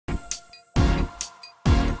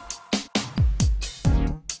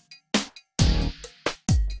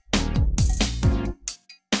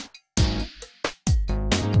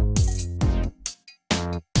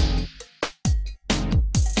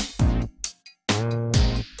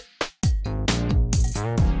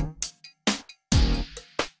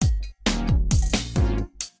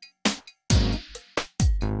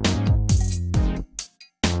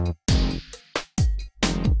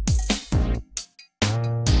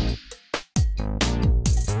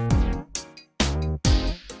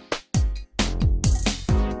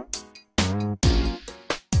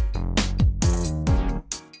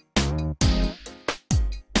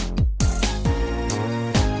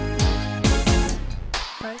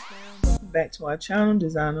welcome back to our channel,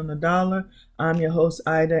 Design on the Dollar. I'm your host,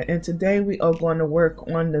 Ida, and today we are going to work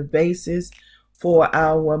on the vases for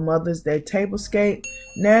our Mother's Day tablescape.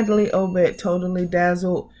 Natalie over at Totally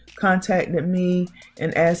Dazzled contacted me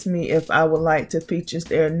and asked me if I would like to feature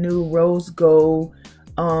their new rose gold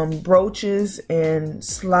brooches and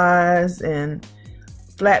slides and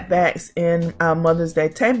flatbacks in our Mother's Day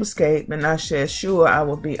tablescape, and I said sure, I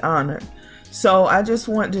would be honored. So I just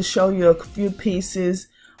want to show you a few pieces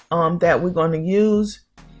that we're going to use,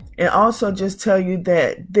 and also just tell you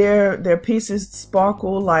that their pieces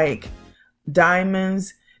sparkle like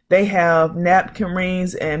diamonds. They have napkin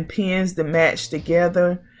rings and pins that match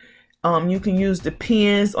together. You can use the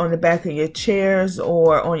pins on the back of your chairs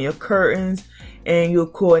or on your curtains, and you'll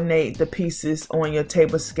coordinate the pieces on your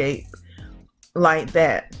tablescape like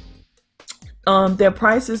that. Their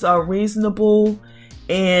prices are reasonable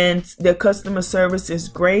and their customer service is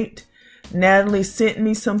great. Natalie sent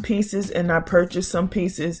me some pieces and I purchased some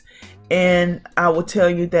pieces, and I will tell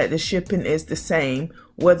you that the shipping is the same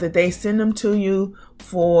whether they send them to you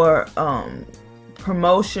for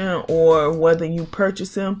promotion or whether you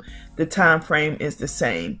purchase them. The time frame is the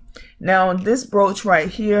same. Now this brooch right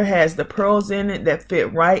here has the pearls in it that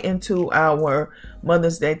fit right into our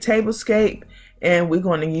Mother's Day tablescape, and we're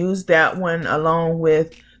going to use that one along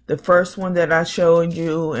with the first one that I showed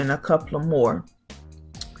you and a couple of more.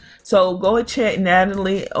 So go and check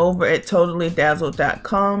Natalie over at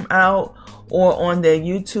totallydazzled.com out, or on their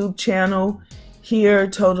YouTube channel here,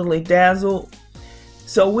 Totally Dazzled.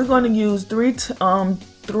 So we're going to use three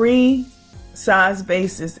size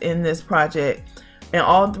bases in this project, and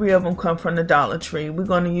all three of them come from the Dollar Tree. We're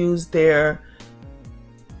going to use their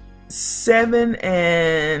 7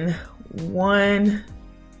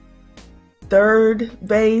 1/3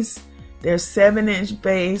 base, their 7-inch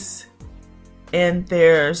base, and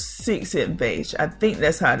their 6-inch base. I think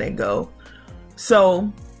that's how they go.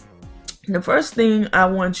 So the first thing I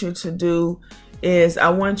want you to do is I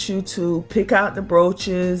want you to pick out the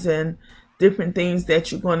brooches and different things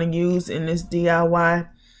that you're going to use in this DIY,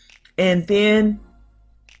 and then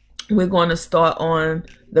we're going to start on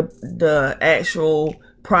the actual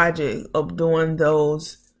project of doing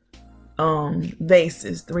those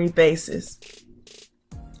vases, 3 vases.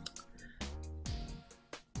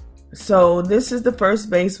 So this is the first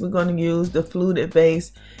vase we're going to use, the fluted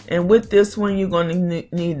vase, and with this one you're going to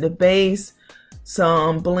need the base,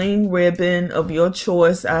 some bling ribbon of your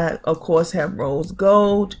choice. I of course have rose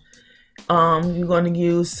gold. You're going to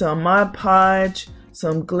use some Mod Podge,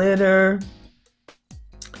 some glitter,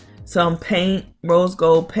 some paint, rose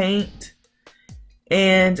gold paint,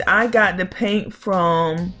 and I got the paint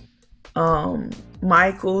from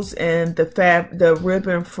Michaels and the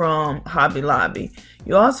ribbon from Hobby Lobby.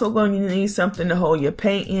 You're also going to need something to hold your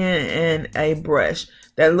paint in and a brush,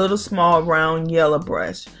 that little small round yellow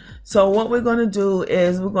brush. So what we're going to do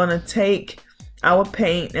is we're going to take our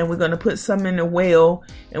paint and we're going to put some in the well,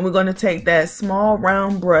 and we're going to take that small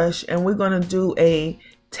round brush and we're going to do a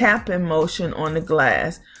tapping motion on the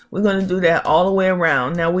glass. We're going to do that all the way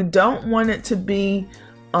around. Now we don't want it to be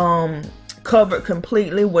covered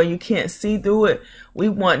completely where you can't see through it. We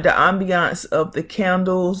want the ambiance of the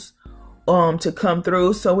candles to come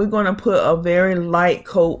through, so we're going to put a very light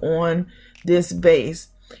coat on this vase.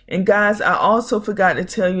 And guys, I also forgot to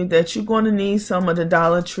tell you that you're going to need some of the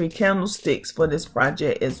Dollar Tree candlesticks for this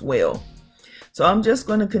project as well. So I'm just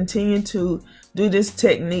going to continue to do this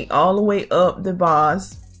technique all the way up the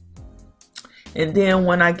vase, and then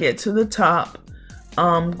when I get to the top,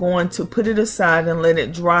 I'm going to put it aside and let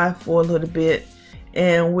it dry for a little bit,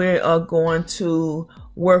 and we are going to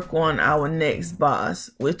work on our next vase,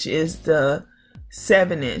 which is the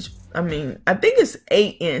 7-inch. I think it's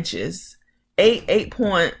 8 inches, 8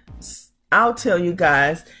 points. I'll tell you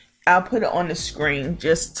guys, I'll put it on the screen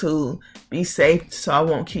just to be safe, so I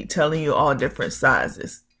won't keep telling you all different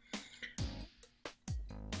sizes.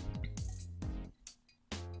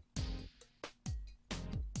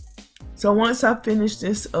 So once I finish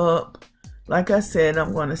this up, like I said,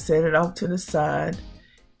 I'm going to set it off to the side,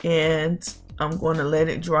 and I'm going to let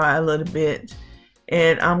it dry a little bit,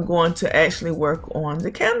 and I'm going to actually work on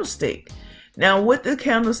the candlestick. Now with the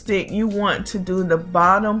candlestick, you want to do the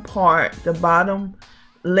bottom part, the bottom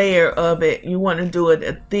layer of it. You want to do it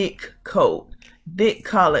a thick coat,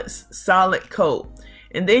 solid coat.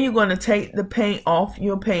 And then you're going to take the paint off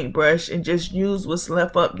your paintbrush and just use what's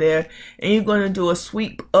left up there, and you're going to do a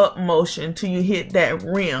sweep up motion till you hit that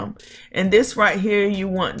rim. And this right here, you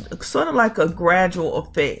want sort of like a gradual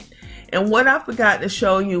effect. And what I forgot to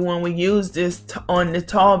show you when we use this on the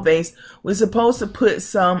tall vase, we're supposed to put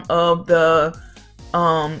some of the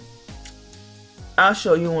I'll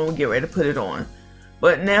show you when we get ready to put it on.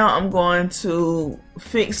 But now I'm going to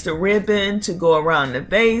fix the ribbon to go around the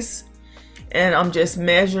vase, and I'm just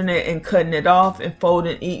measuring it and cutting it off and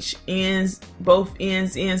folding both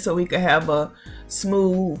ends in so we can have a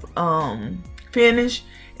smooth finish.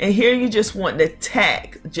 And here you just want to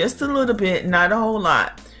tack just a little bit, not a whole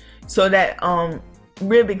lot, so that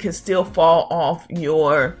ribbon can still fall off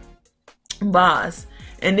your vase.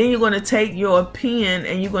 And then you're going to take your pen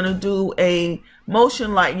and you're going to do a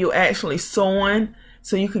motion like you're actually sewing,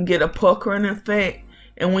 so you can get a puckering effect.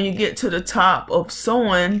 And when you get to the top of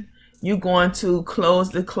sewing, you're going to close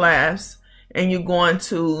the clasps and you're going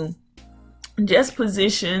to just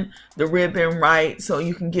position the ribbon right so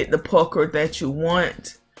you can get the pucker that you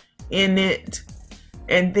want in it.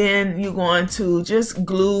 And then you're going to just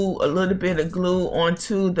glue a little bit of glue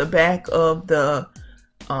onto the back of the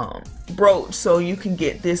brooch so you can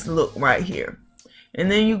get this look right here. And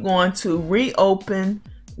then you're going to reopen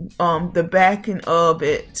the backing of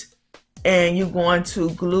it, and you're going to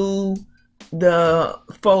glue the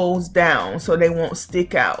folds down so they won't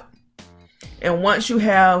stick out. And once you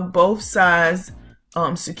have both sides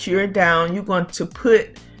secured down, you're going to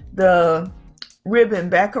put the ribbon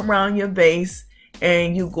back around your vase,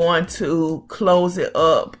 and you're going to close it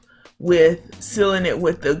up with sealing it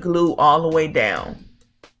with the glue all the way down.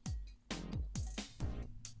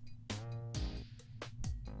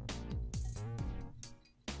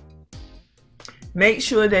 Make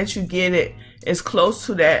sure that you get it as close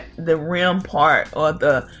to the rim part, or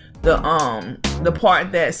the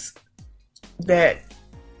part that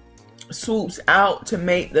swoops out to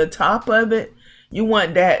make the top of it. You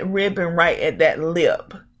want that ribbon right at that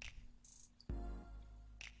lip.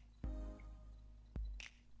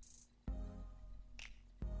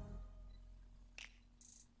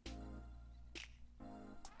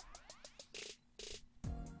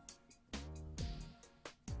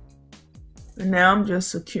 And now I'm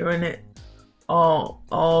just securing it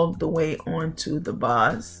all the way onto the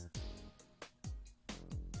vase.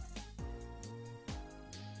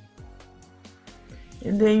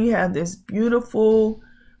 And then you have this beautiful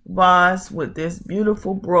vase with this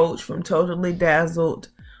beautiful brooch from Totally Dazzled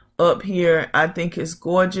up here. I think it's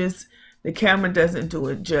gorgeous. The camera doesn't do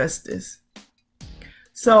it justice.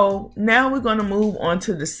 So now we're going to move on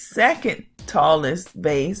to the second tallest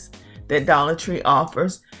vase that Dollar Tree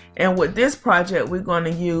offers. And with this project, we're going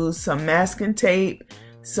to use some masking tape,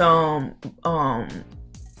 some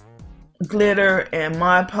glitter and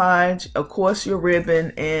Mod Podge, of course your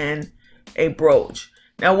ribbon, and a brooch.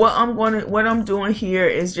 Now what I'm doing here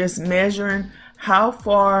is just measuring how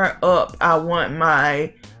far up I want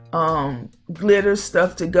my glitter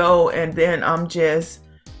stuff to go, and then I'm just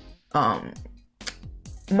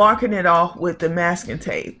marking it off with the masking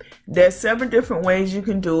tape. There's several different ways you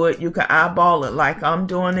can do it. You can eyeball it like I'm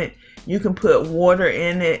doing it. You can put water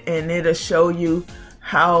in it and it'll show you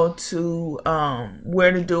how to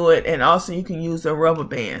where to do it, and also you can use a rubber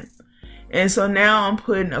band. And so now I'm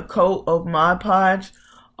putting a coat of Mod Podge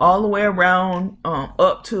all the way around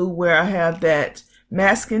up to where I have that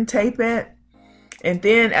masking tape at. And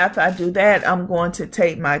then after I do that, I'm going to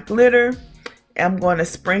take my glitter. I'm going to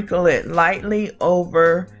sprinkle it lightly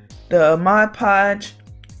over the Mod Podge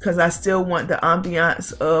because I still want the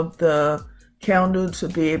ambiance of the candle to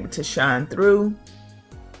be able to shine through.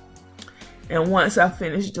 And once I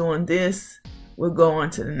finish doing this, we'll go on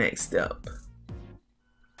to the next step.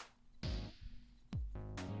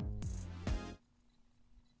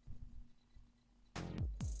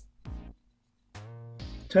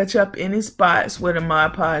 Touch up any spots where the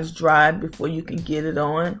Mod Podge dried before you can get it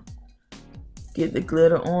on. Get the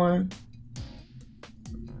glitter on.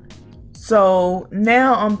 So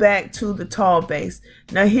now I'm back to the tall base.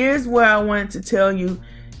 Now here's where I wanted to tell you,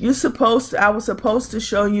 I was supposed to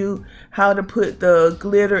show you how to put the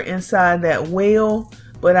glitter inside that whale,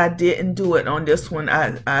 but I didn't do it on this one.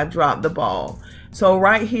 I dropped the ball. So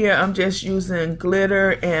right here I'm just using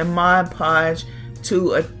glitter and Mod Podge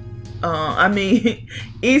to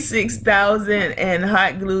E6000 and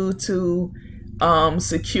hot glue to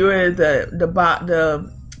secure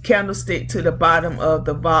the candlestick to the bottom of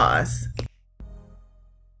the vase.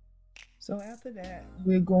 So after that,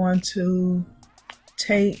 we're going to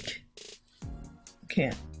take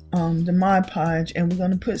the Mod Podge, and we're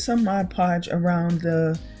going to put some Mod Podge around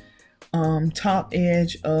the top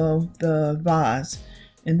edge of the vase,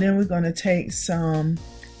 and then we're going to take some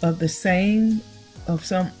of the same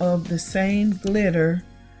glitter,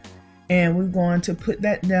 and we're going to put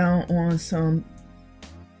that down on some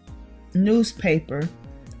newspaper,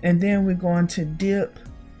 and then we're going to dip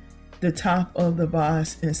the top of the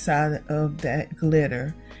vase inside of that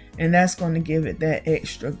glitter, and that's going to give it that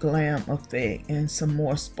extra glam effect and some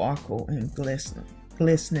more sparkle and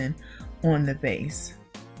glistening on the vase.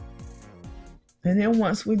 And then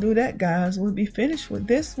once we do that, guys, we'll be finished with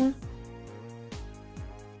this one.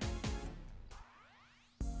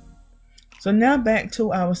 So now back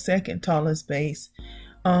to our second tallest vase.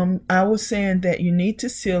 I was saying that you need to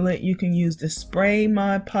seal it. You can use the spray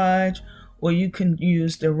Mod Podge, or you can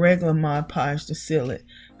use the regular Mod Podge to seal it.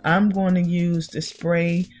 I'm going to use the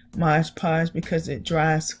spray Mod Podge because it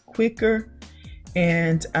dries quicker,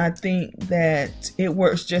 and I think that it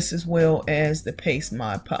works just as well as the paste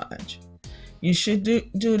Mod Podge. You should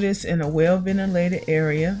do this in a well ventilated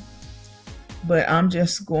area, but I'm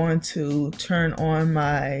just going to turn on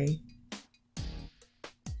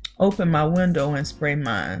open my window and spray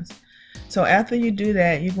mine. So after you do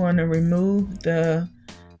that, you're going to remove the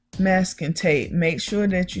masking tape. Make sure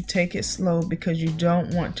that you take it slow because you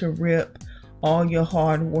don't want to rip all your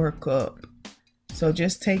hard work up. So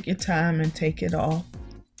just take your time and take it off,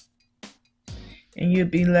 and you'll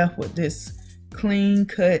be left with this clean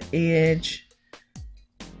cut edge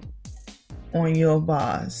on your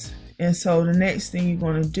vase. And so the next thing you're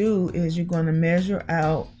going to do is you're going to measure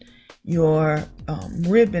out your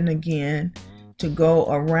ribbon again to go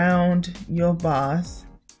around your vase.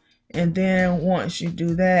 And then once you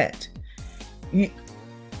do that,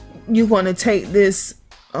 you're going to take this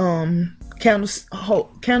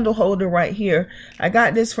candle holder right here. I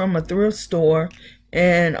got this from a thrift store,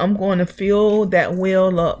 and I'm going to fill that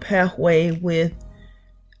wheel up halfway with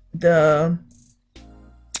the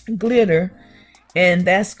glitter, and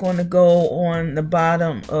that's going to go on the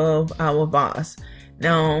bottom of our vase.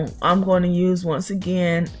 Now I'm going to use once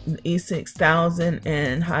again E6000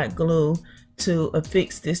 and hot glue to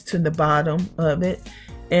affix this to the bottom of it.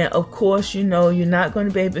 And of course, you know, you're not going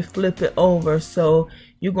to be able to flip it over, so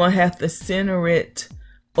you're going to have to center it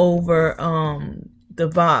over the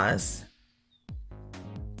vase.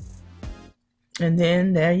 And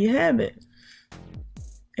then there you have it.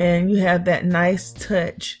 And you have that nice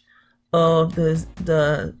touch of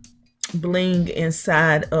the bling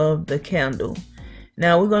inside of the candle.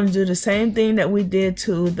 Now we're going to do the same thing that we did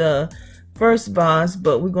to the first vase,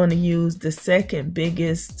 but we're going to use the second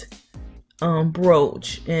biggest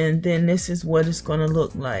brooch, and then this is what it's going to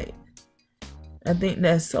look like. I think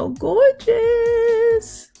that's so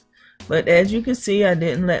gorgeous. But as you can see, I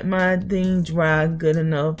didn't let my thing dry good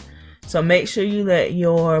enough. So make sure you let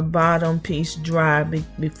your bottom piece dry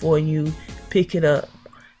before you pick it up.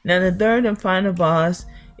 Now the third and final vase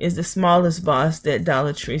is the smallest vase that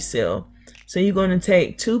Dollar Tree sells. So you're going to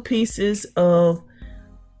take 2 pieces of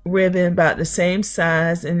ribbon about the same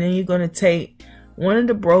size, and then you're going to take one of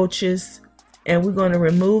the brooches, and we're going to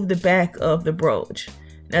remove the back of the brooch.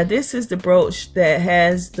 Now this is the brooch that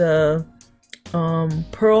has the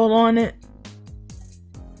pearl on it.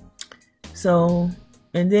 So,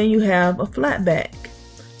 and then you have a flat back.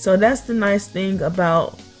 So that's the nice thing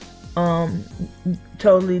about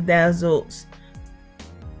Totally Dazzled's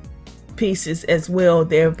pieces as well.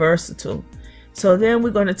 They're versatile. So then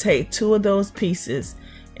we're going to take 2 of those pieces,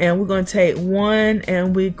 and we're going to take one,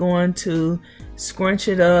 and we're going to scrunch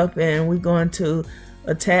it up, and we're going to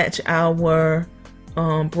attach our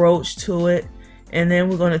brooch to it. And then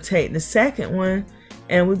we're going to take the second one,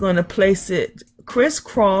 and we're going to place it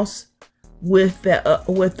crisscross with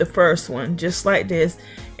the first one, just like this.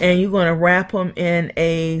 And you're going to wrap them in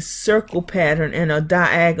a circle pattern and a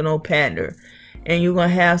diagonal pattern, and you're going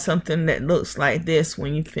to have something that looks like this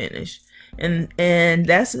when you finish. And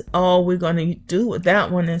that's all we're going to do with that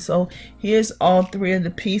one. And so here's all 3 of the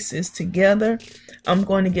pieces together. I'm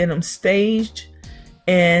going to get them staged,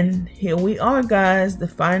 and here we are, guys, the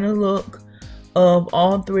final look of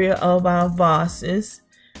all 3 of our vases.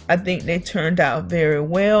 I think they turned out very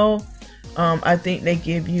well. I think they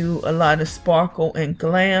give you a lot of sparkle and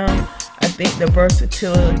glam. I think the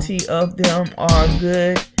versatility of them are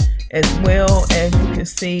good as well. As you can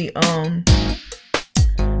see,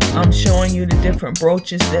 I'm showing you the different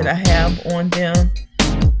brooches that I have on them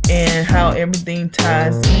and how everything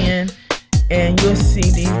ties in, and you'll see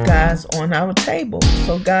these guys on our table.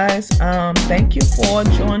 So guys, thank you for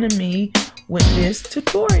joining me with this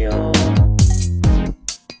tutorial.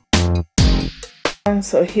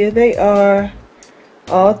 So here they are,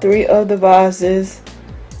 all 3 of the vases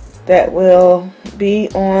that will be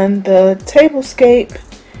on the tablescape,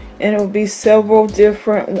 and it will be several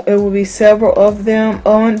of them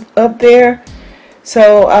up there.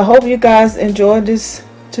 So I hope you guys enjoyed this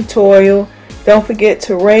tutorial. Don't forget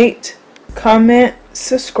to rate, comment,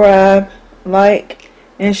 subscribe, like,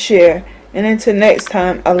 and share. And until next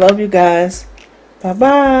time, I love you guys. Bye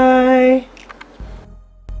bye.